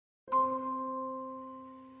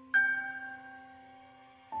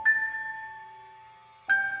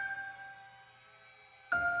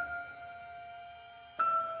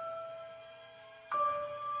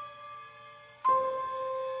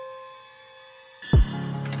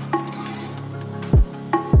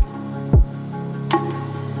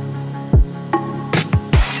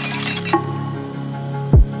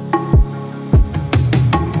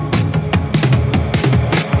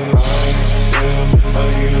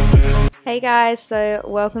Hey guys, so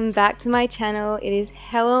welcome back to my channel. It is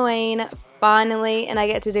Halloween finally, and I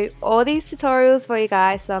get to do all these tutorials for you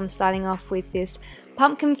guys. So I'm starting off with this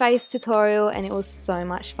pumpkin face tutorial, and it was so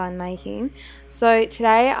much fun making. So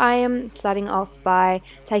today I am starting off by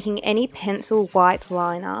taking any pencil white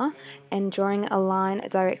liner and drawing a line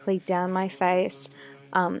directly down my face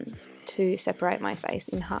to separate my face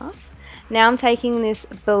in half. Now I'm taking this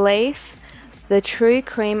the True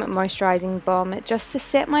Cream Moisturizing Balm just to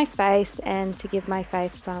set my face and to give my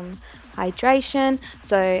face some hydration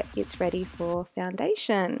so it's ready for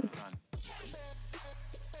foundation.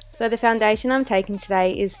 So the foundation I'm taking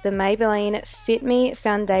today is the Maybelline Fit Me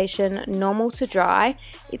Foundation Normal to Dry.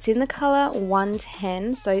 It's in the color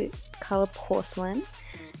 110, so color porcelain.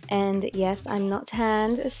 And yes, I'm not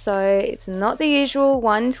tanned, so it's not the usual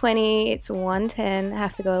 120, it's 110. I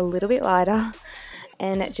have to go a little bit lighter.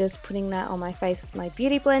 And just putting that on my face with my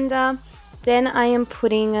beauty blender. Then I am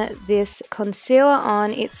putting this concealer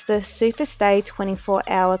on. It's the Superstay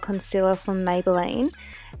 24-Hour Concealer from Maybelline,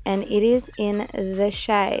 and it is in the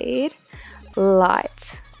shade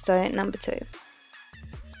Light, so number 2.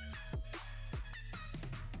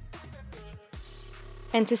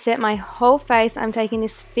 And to set my whole face, I'm taking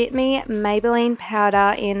this Fit Me Maybelline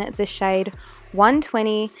powder in the shade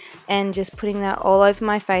 120 and just putting that all over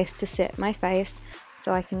my face to set my face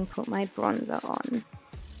so I can put my bronzer on.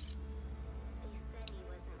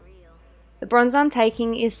 The bronzer I'm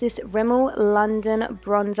taking is this RIMMEL London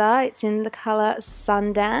bronzer. It's in the color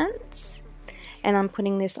Sundance, and I'm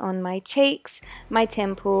putting this on my cheeks, my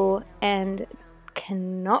temple, and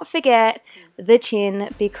cannot forget the chin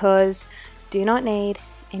because do not need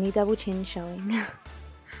any double chin showing.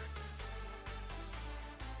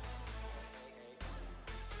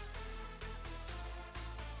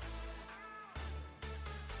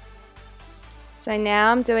 So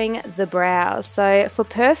now I'm doing the brows. So for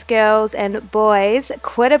Perth girls and boys,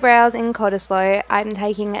 QUETA brows in Cottesloe, I'm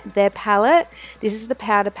taking their palette. This is the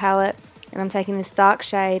powder palette, and I'm taking this dark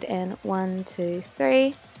shade and 1, 2,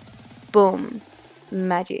 3, boom,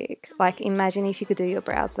 magic. Like imagine if you could do your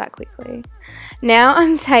brows that quickly. Now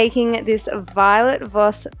I'm taking this Violet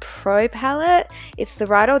VOSS Pro palette. It's the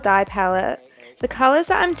Ride or Die palette. The colors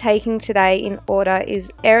that I'm taking today in order is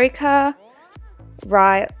Erica,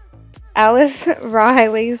 Alice,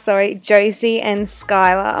 Riley, Josie, and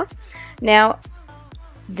Skylar. Now,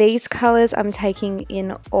 these colors I'm taking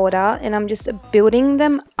in order, and I'm just building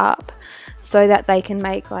them up so that they can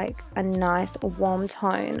make like a nice warm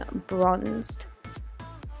tone, bronzed,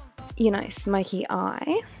 you know, smoky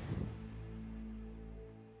eye.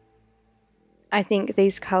 I think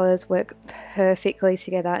these colors work perfectly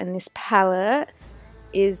together, and this palette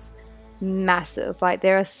is massive. Like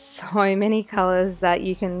there are so many colors that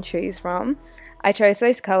you can choose from. I chose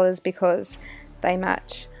those colors because they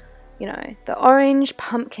match, you know, the orange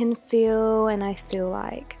pumpkin feel, and I feel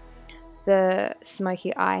like the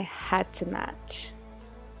smoky eye had to match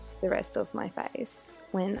the rest of my face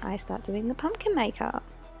when I start doing the pumpkin makeup.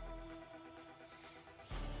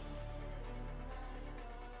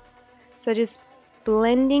 So just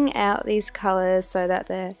blending out these colors so that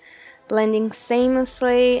they're blending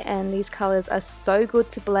seamlessly, and these colors are so good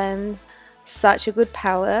to blend. Such a good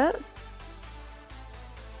palette.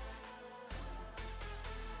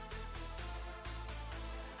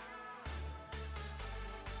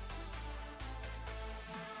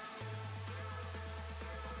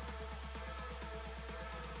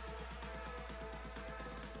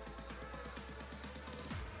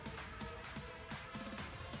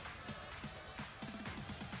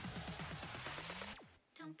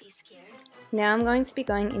 Now I'm going to be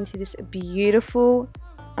going into this beautiful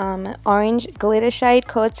orange glitter shade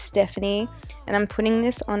called Stephanie, and I'm putting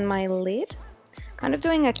this on my lid. Kind of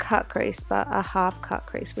doing a cut crease, but a half cut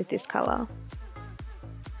crease with this color.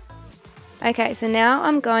 Okay, so now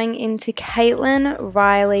I'm going into Caitlin,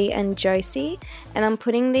 Riley, and Josie, and I'm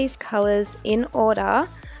putting these colors in order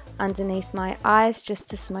underneath my eyes just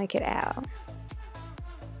to smoke it out.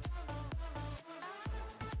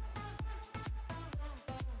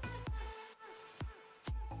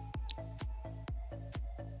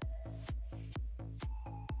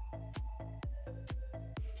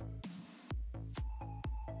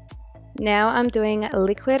 Now I'm doing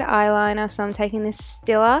liquid eyeliner, so I'm taking this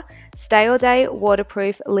STILA Stay All Day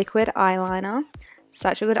Waterproof Liquid Eyeliner.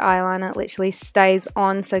 Such a good eyeliner, it literally stays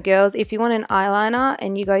on. So girls, if you want an eyeliner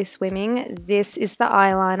and you go swimming, this is the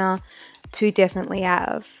eyeliner to definitely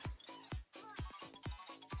have.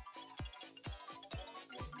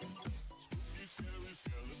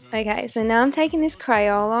 Okay, so now I'm taking this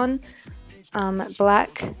KRYOLON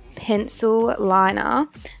black pencil liner.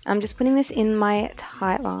 I'm just putting this in my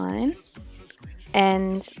tight line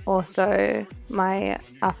and also my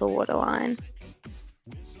upper waterline.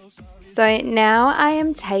 So now I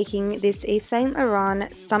am taking this Yves Saint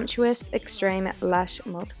Laurent Sumptuous Extreme Lash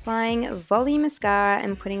Multiplying Volume Mascara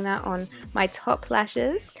and putting that on my top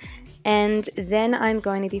lashes. And then I'm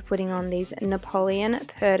going to be putting on these Napoleon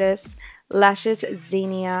PERDIS Lashes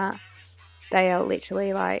Zinnia. They are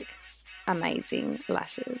literally like amazing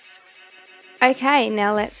lashes. Okay,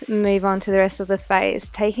 now let's move on to the rest of the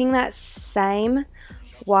face. Taking that same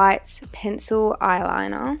white pencil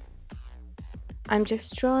eyeliner, I'm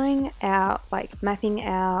just drawing out, like mapping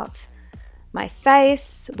out my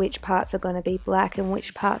face, which parts are going to be black and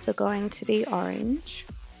which parts are going to be orange.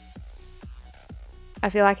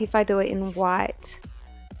 I feel like if I do it in white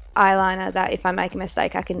eyeliner, that if I make a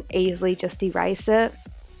mistake, I can easily just erase it.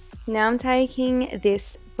 Now I'm taking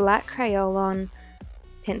this black KRYOLON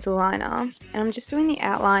pencil liner and I'm just doing the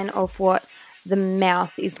outline of what the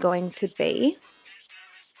mouth is going to be.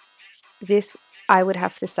 This, I would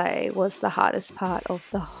have to say, was the hardest part of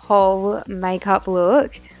the whole makeup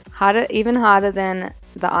look. Even harder than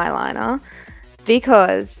the eyeliner,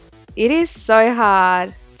 because it is so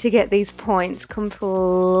hard to get these points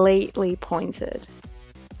completely pointed,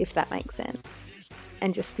 if that makes sense,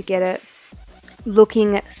 and just to get it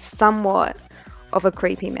looking somewhat of a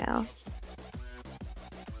creepy mouth.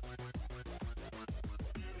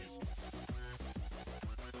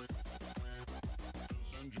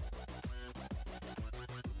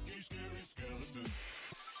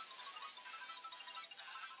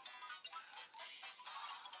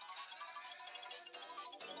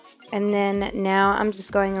 And then now I'm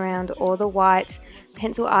just going around all the white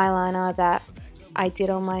pencil eyeliner that I did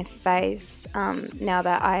on my face, now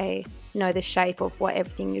that I know the shape of what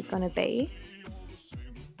everything is going to be.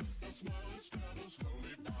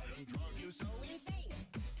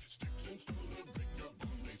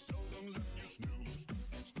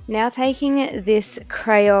 Now taking this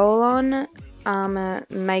KRYOLON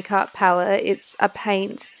makeup palette, it's a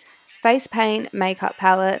face paint makeup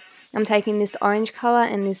palette. I'm taking this orange color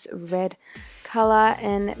and this red color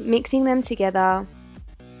and mixing them together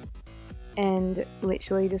and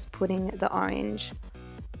literally just putting the orange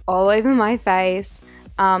all over my face,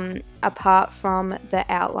 apart from the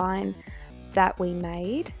outline that we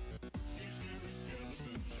made.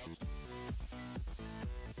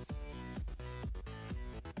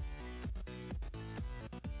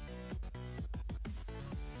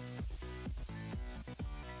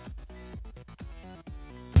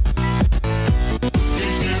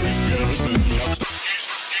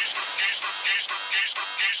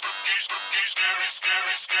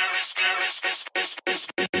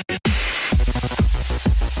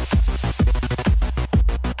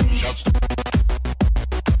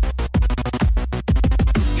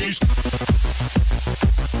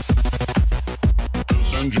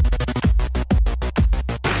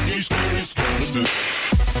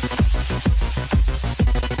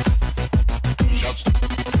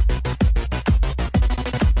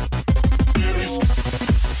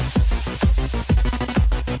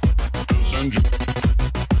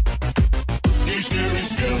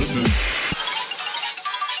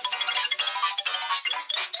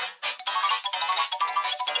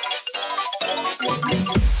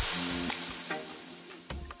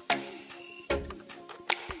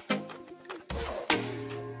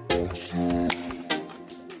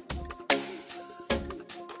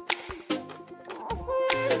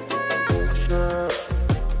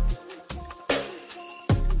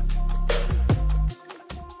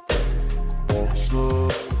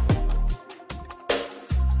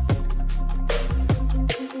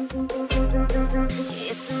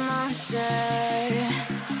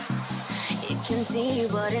 See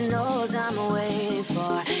what it knows I'm waiting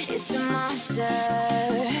for. It's a monster,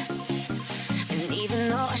 and even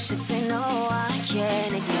though I should say no, I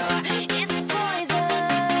can't ignore. It's poison,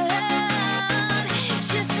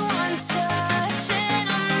 just one touch and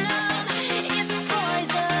I'm numb. It's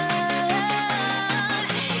poison,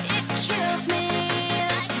 it kills me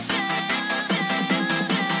like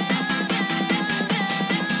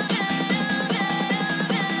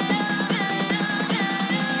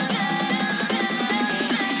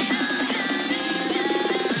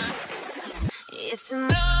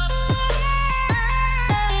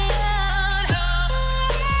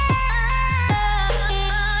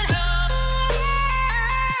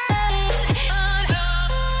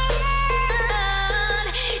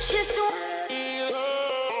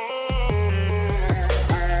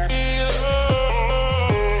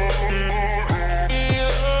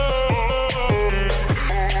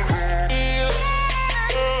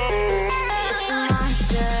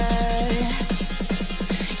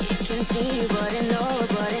can see what it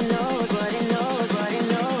knows, what it knows, what it knows, what it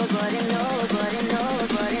knows, what it knows, what it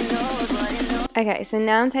knows, what it knows, what it knows. Okay, so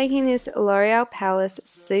now I'm taking this L'Oreal Palace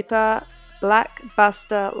Super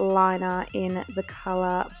Blackbuster liner in the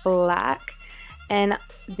color black, and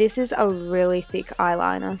this is a really thick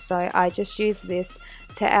eyeliner, so I just use this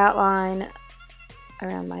to outline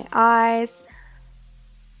around my eyes,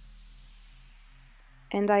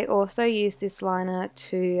 and I also use this liner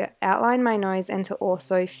to outline my nose and to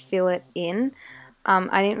also fill it in.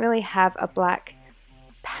 I didn't really have a black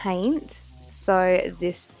paint, so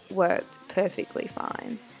this worked perfectly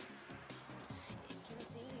fine.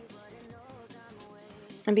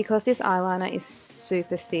 And because this eyeliner is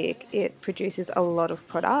super thick, it produces a lot of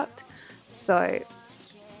product, so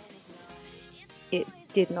it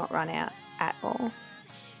did not run out at all.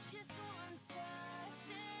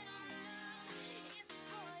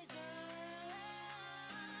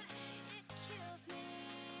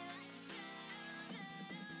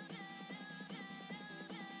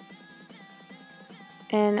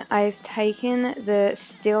 And I've taken the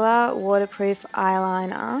STILA waterproof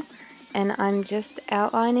eyeliner and I'm just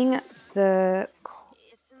outlining the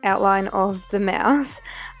outline of the mouth.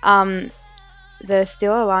 The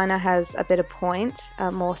STILA liner has a better point,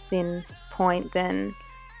 a more thin point than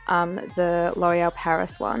the L'Oreal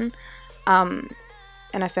Paris one. And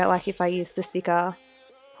I felt like if I used the thicker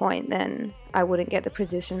point, then I wouldn't get the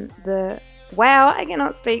precision. Wow, I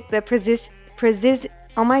cannot speak. The precision.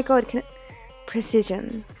 Oh my god,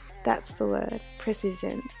 precision. That's the word.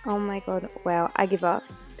 Precision. Oh my god. Wow, I give up.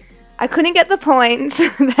 I couldn't get the points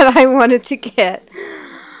that I wanted to get.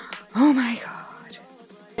 Oh my god.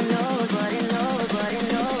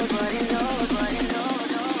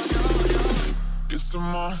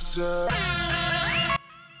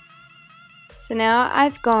 So now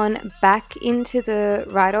I've gone back into the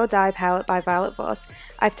Ride or Die palette by VOSS.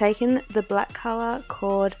 I've taken the black color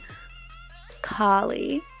called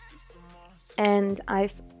Carly and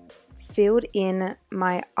I've filled in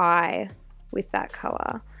my eye with that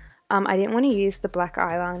color. I didn't want to use the black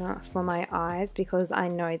eyeliner for my eyes because I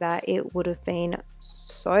know that it would have been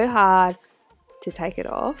so hard to take it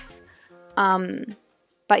off.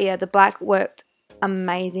 But yeah, the black worked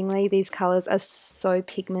amazingly. These colors are so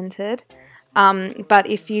pigmented. But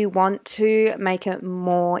if you want to make it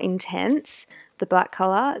more intense, the black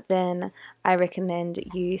color, then I recommend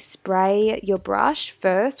you spray your brush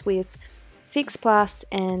first with Fix Plus,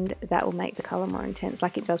 and that will make the color more intense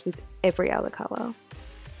like it does with every other color.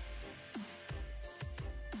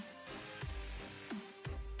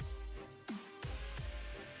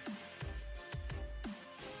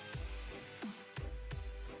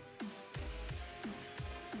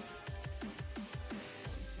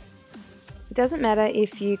 It doesn't matter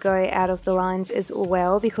if you go out of the lines as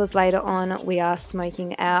well because later on we are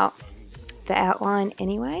smoking out the outline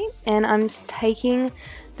anyway. And I'm just taking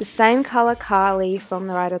the same color Carly from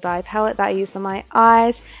the Ride or Die palette that I used on my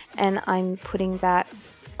eyes and I'm putting that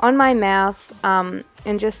on my mouth, and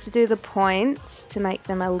just to do the points to make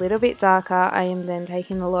them a little bit darker, I am then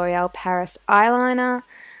taking the L'Oreal Paris eyeliner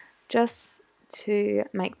just to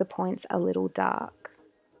make the points a little dark.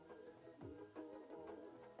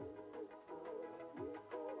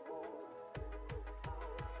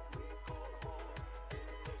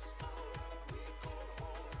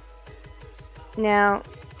 Now,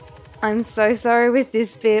 I'm so sorry with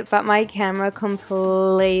this bit, but my camera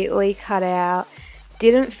completely cut out.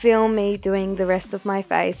 Didn't film me doing the rest of my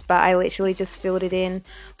face, but I literally just filled it in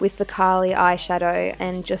with the Carly eyeshadow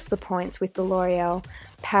and just the points with the L'Oreal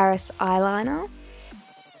Paris eyeliner.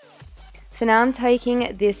 So now I'm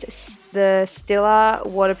taking the STILA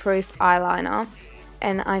waterproof eyeliner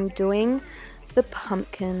and I'm doing the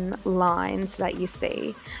pumpkin lines that you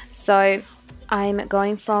see. So I'm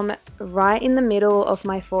going from right in the middle of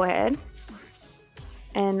my forehead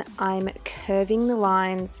and I'm curving the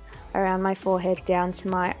lines around my forehead down to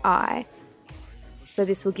my eye. So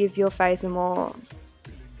this will give your face a more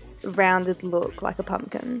rounded look like a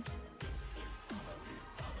pumpkin.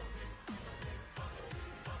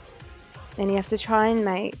 And you have to try and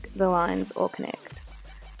make the lines all connect.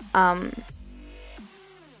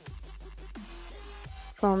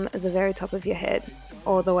 From the very top of your head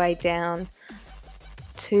all the way down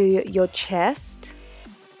to your chest.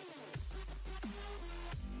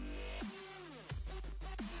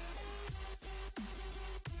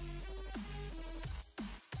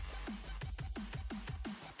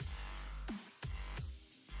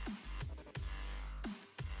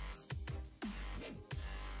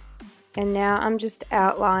 And now I'm just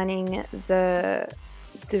outlining the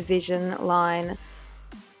division line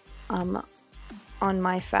on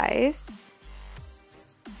my face.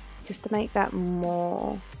 just to make that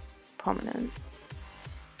more prominent.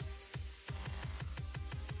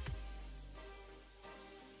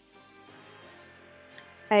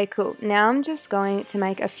 Okay, cool. Now I'm just going to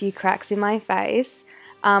make a few cracks in my face,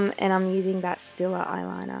 and I'm using that STILA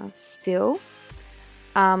eyeliner still.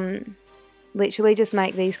 Literally just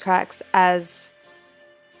make these cracks as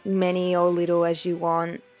many or little as you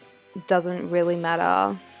want. It doesn't really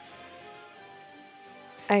matter.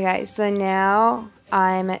 Okay, so now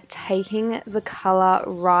I'm taking the colour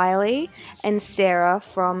Riley and Sarah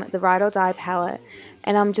from the Ride or Die palette,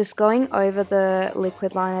 and I'm just going over the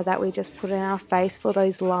liquid liner that we just put in our face for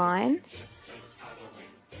those lines.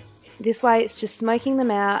 This way it's just smoking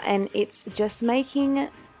them out, and it's just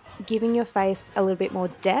giving your face a little bit more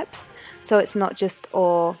depth, so it's not just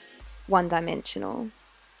all one-dimensional.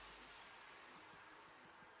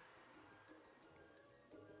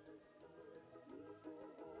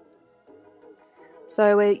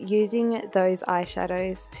 So we're using those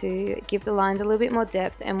eyeshadows to give the lines a little bit more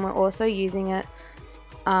depth, and we're also using it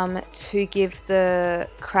to give the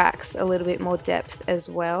cracks a little bit more depth as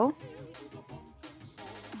well.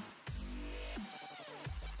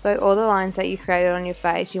 So all the lines that you created on your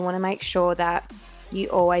face, you want to make sure that you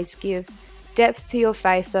always give depth to your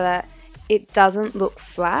face so that it doesn't look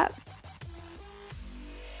flat.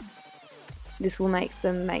 This will make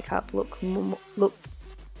the makeup look,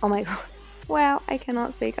 oh my god. Wow, I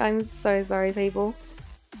cannot speak. I'm so sorry, people.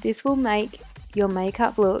 This will make your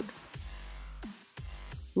makeup look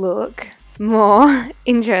more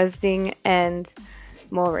interesting and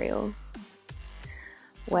more real.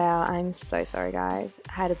 Wow, I'm so sorry, guys.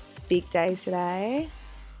 I had a big day today.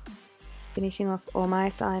 Finishing off all my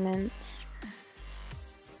assignments.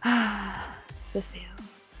 The feels.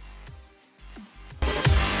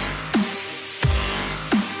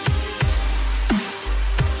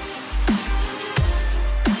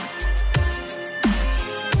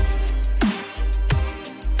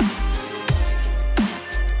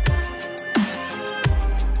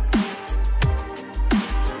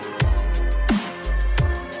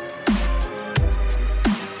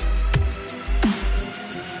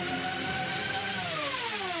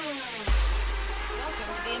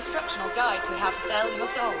 Instructional guide to how to sell your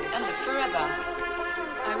soul and live forever.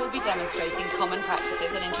 I will be demonstrating common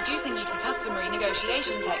practices and introducing you to customary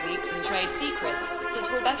negotiation techniques and trade secrets that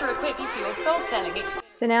will better equip you for your soul selling experience.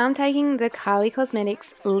 So now I'm taking the Kylie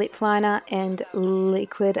Cosmetics lip liner and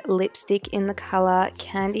liquid lipstick in the color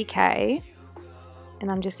Candy K,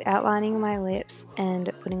 and I'm just outlining my lips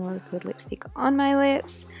and putting liquid lipstick on my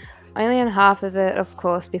lips. Only on half of it, of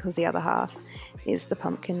course, because the other half is the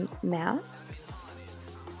pumpkin mouth.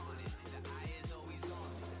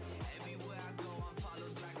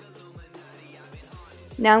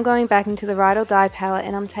 Now I'm going back into the Ride or Die palette,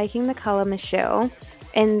 and I'm taking the colour Michelle,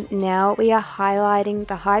 and now we are highlighting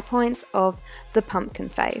the high points of the pumpkin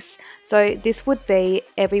face. So this would be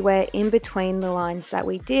everywhere in between the lines that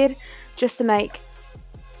we did, just to make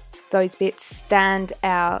those bits stand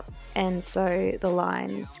out, and so the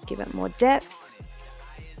lines give it more depth.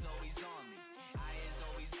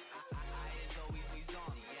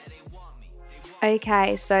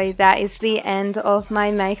 Okay, so that is the end of my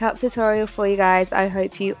makeup tutorial for you guys. I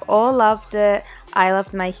hope you all loved it. I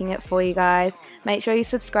loved making it for you guys. Make sure you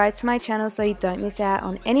subscribe to my channel so you don't miss out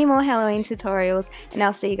on any more Halloween tutorials, and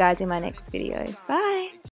I'll see you guys in my next video. Bye!